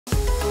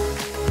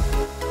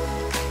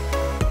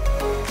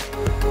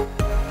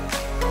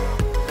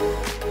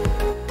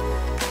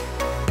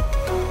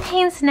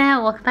Hey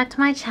Internet, welcome back to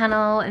my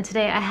channel, and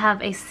today I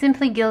have a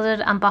Simply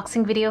Gilded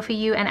unboxing video for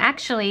you. And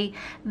actually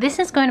this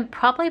is going to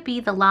probably be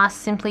the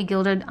last Simply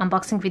Gilded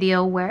unboxing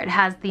video where it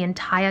has the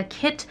entire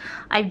kit.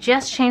 I've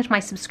just changed my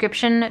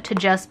subscription to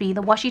just be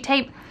the washi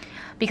tape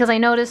because I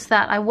noticed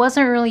that I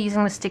wasn't really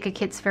using the sticker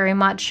kits very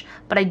much,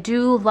 but I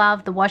do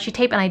love the washi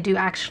tape and I do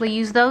actually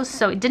use those,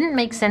 so it didn't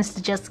make sense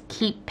to just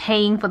keep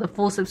paying for the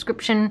full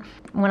subscription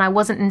when I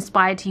wasn't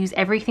inspired to use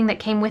everything that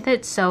came with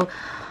it. So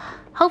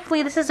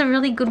hopefully this is a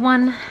really good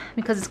one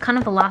because it's kind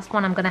of the last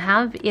one I'm gonna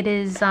have. It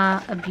is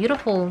a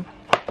beautiful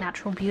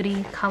natural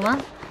beauty color.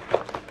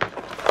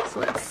 So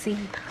let's see.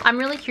 I'm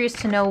really curious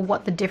to know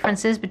what the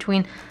difference is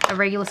between a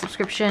regular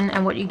subscription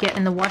and what you get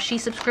in the washi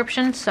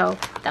subscription. So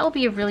that will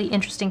be a really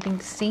interesting thing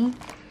to see.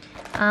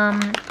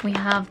 We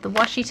have the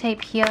washi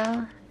tape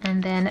here,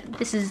 and then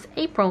this is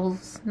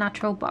April's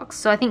natural box.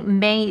 So I think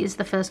May is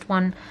the first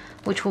one,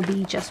 which will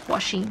be just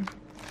washi.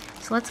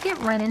 So let's get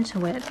right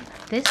into it.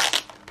 This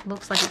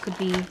looks like it could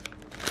be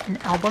an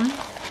album.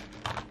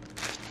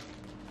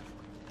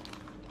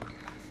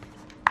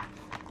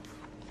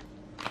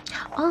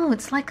 Oh,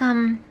 it's like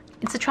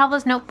it's a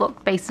traveler's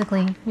notebook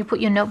basically. You put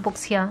your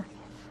notebooks here.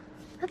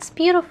 That's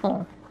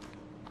beautiful.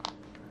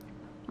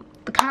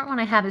 The current one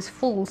I have is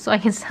full, so I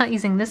can start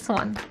using this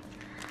one.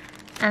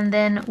 And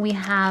then we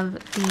have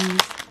these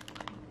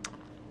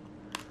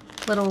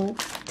little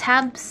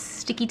tabs,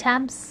 sticky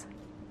tabs.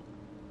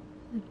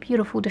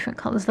 Beautiful different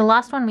colors. The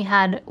last one we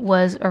had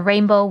was a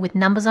rainbow with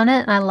numbers on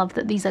it, and I love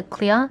that these are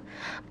clear.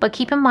 But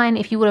keep in mind,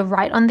 if you were to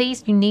write on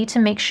these, you need to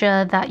make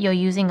sure that you're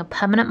using a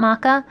permanent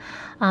marker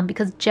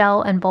because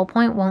gel and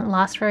ballpoint won't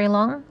last very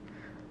long.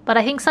 But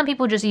I think some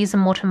people just use them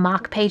more to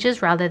mark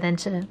pages rather than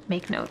to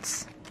make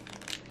notes.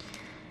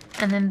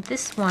 And then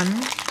this one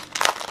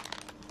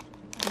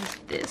is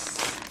this.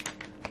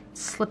 It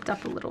slipped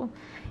up a little.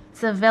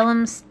 It's a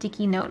vellum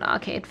sticky note.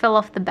 Okay, it fell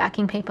off the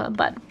backing paper,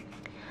 but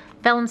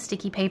vellum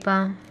sticky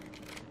paper.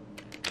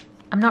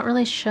 I'm not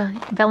really sure.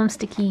 Vellum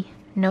sticky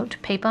note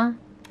paper.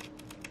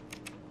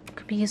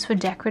 Could be used for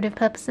decorative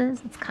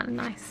purposes. It's kind of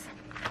nice.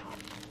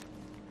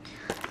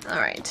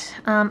 Alright.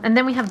 And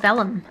then we have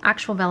vellum.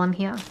 Actual vellum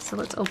here. So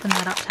let's open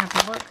that up to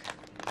have a look.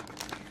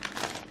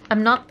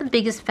 I'm not the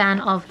biggest fan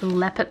of the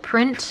leopard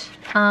print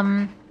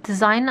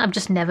design. I've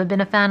just never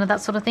been a fan of that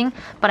sort of thing.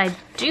 But I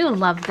do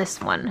love this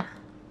one.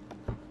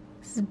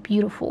 This is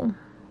beautiful.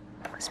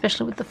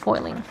 Especially with the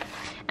foiling.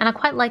 And I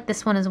quite like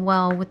this one as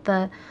well with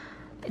the,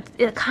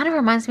 it kind of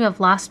reminds me of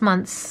last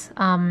month's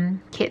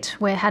kit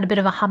where it had a bit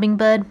of a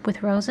hummingbird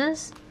with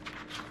roses.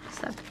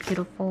 So that's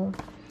beautiful.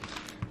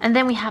 And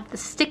then we have the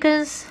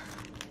stickers.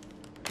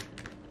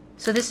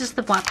 So this is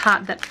the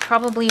part that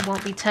probably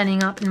won't be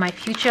turning up in my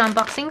future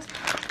unboxings,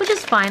 which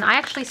is fine. I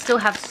actually still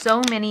have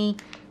so many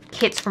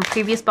kits from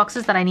previous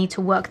boxes that I need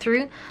to work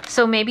through.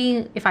 So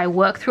maybe if I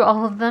work through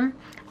all of them,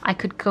 I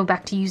could go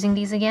back to using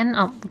these again.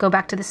 I'll go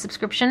back to this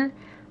subscription.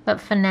 But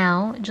for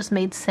now, it just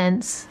made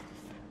sense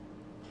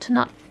to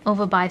not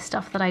overbuy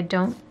stuff that I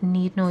don't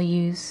need nor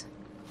use.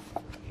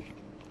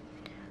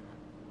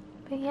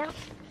 But yeah.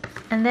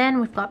 And then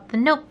we've got the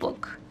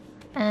notebook.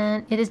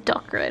 And it is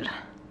dot grid.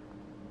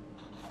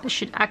 This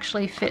should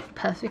actually fit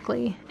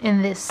perfectly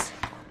in this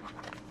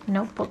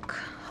notebook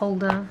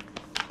holder.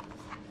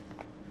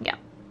 Yeah,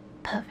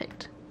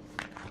 perfect.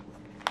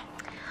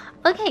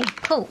 Okay,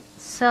 cool.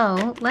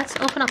 So let's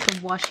open up the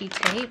washi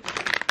tape.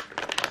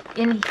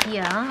 In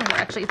here, well,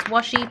 actually it's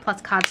washi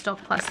plus cardstock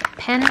plus a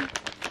pen.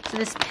 So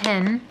this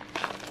pen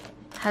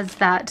has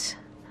that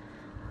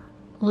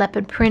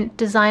leopard print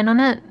design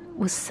on it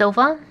with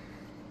silver.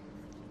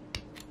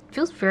 It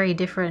feels very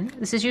different.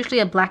 This is usually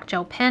a black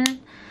gel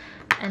pen.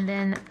 And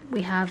then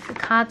we have the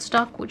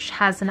cardstock, which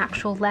has an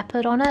actual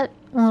leopard on it,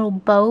 a little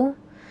bow.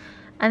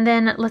 And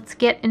then let's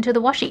get into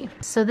the washi.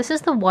 So this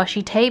is the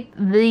washi tape.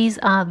 These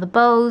are the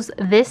bows.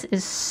 This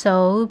is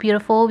so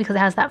beautiful because it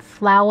has that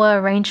flower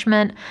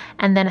arrangement,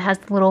 and then it has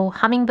the little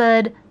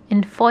hummingbird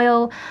in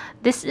foil.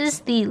 This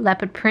is the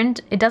leopard print.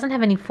 It doesn't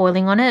have any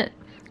foiling on it.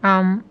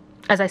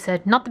 As I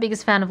said, not the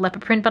biggest fan of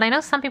leopard print, but I know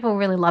some people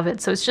really love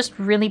it, so it's just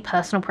really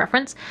personal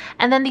preference.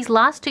 And then these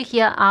last two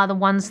here are the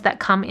ones that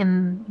come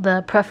in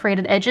the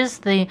perforated edges,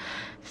 the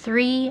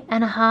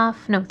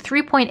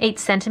 3.8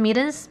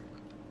 centimeters.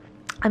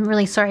 I'm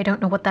really sorry, I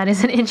don't know what that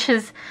is in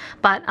inches,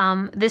 but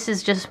this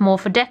is just more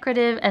for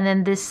decorative, and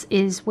then this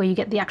is where you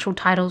get the actual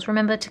titles.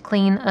 Remember to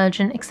clean,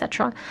 urgent,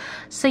 etc.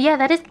 So yeah,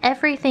 that is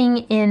everything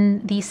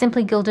in the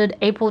Simply Gilded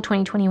April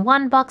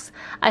 2021 box.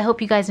 I hope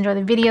you guys enjoyed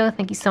the video.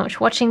 Thank you so much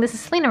for watching. This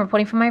is Celina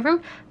reporting from my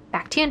room.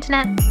 Back to you,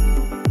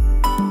 Internet.